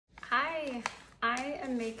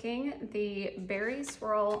am making the berry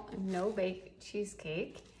swirl no-bake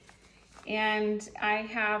cheesecake. And I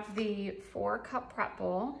have the 4-cup prep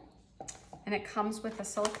bowl, and it comes with a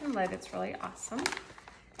silicone lid. It's really awesome.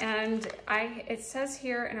 And it says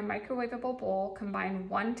here in a microwavable bowl, combine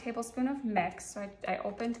 1 tablespoon of mix. So I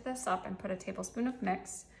opened this up and put a tablespoon of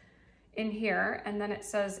mix in here. And then it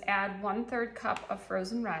says add 1/3 cup of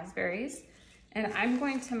frozen raspberries. And I'm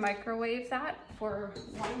going to microwave that for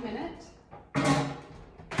 1 minute.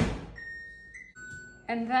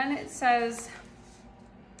 And then it says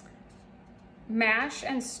mash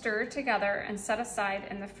and stir together and set aside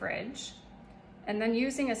in the fridge. And then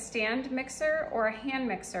using a stand mixer or a hand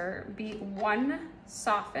mixer, beat 1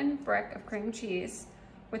 softened brick of cream cheese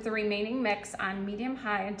with the remaining mix on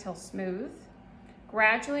medium-high until smooth.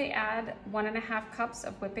 Gradually add 1.5 cups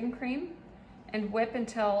of whipping cream and whip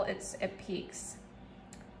until it peaks.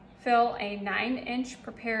 Fill a 9-inch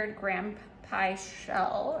prepared graham pie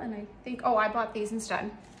shell, and I think, oh, I bought these instead.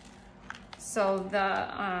 So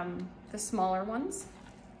the smaller ones.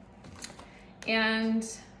 And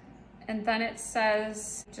then it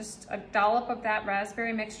says just a dollop of that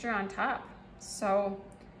raspberry mixture on top. So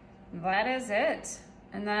that is it.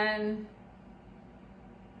 And then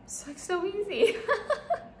it's like so easy.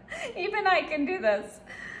 Even I can do this.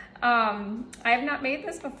 I have not made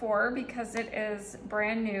this before because it is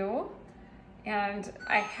brand new, and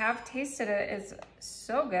I have tasted it. It's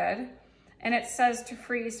so good. And it says to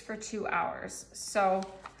freeze for 2 hours. So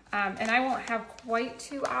and I won't have quite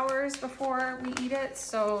 2 hours before we eat it,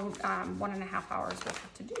 so 1.5 hours we'll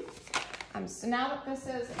have to do. So now that this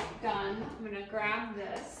is done, I'm gonna grab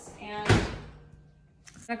this and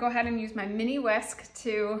I'm gonna go ahead and use my mini whisk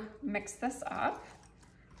to mix this up.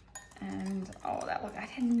 And oh, look, I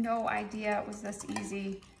had no idea it was this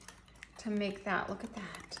easy to make that. Look at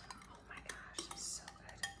that. Oh my gosh, it's so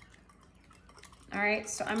good. All right,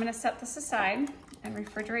 so I'm gonna set this aside and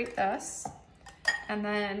refrigerate this. And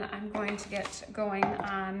then I'm going to get going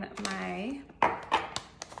on my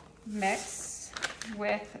mix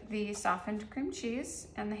with the softened cream cheese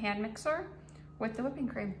and the hand mixer with the whipping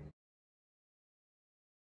cream.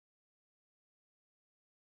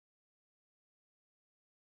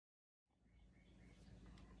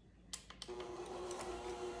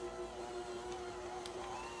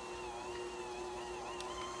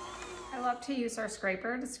 I love to use our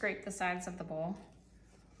scraper to scrape the sides of the bowl.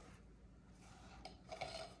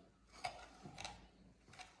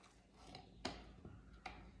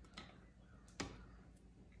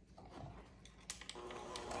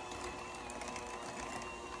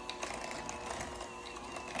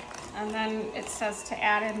 And then it says to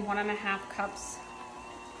add in 1.5 cups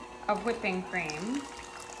of whipping cream.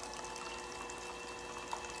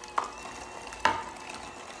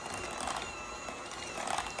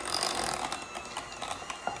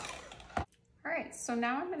 All right, so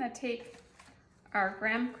now I'm gonna take our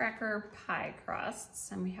graham cracker pie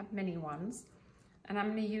crusts, and we have mini ones, and I'm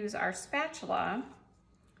gonna use our spatula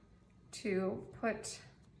to put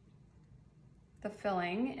the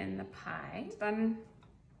filling in the pie. Then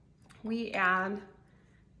we add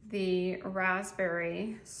the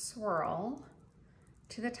raspberry swirl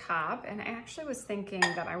to the top, and I actually was thinking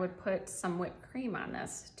that I would put some whipped cream on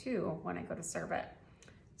this too when I go to serve it.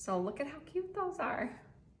 So look at how cute those are.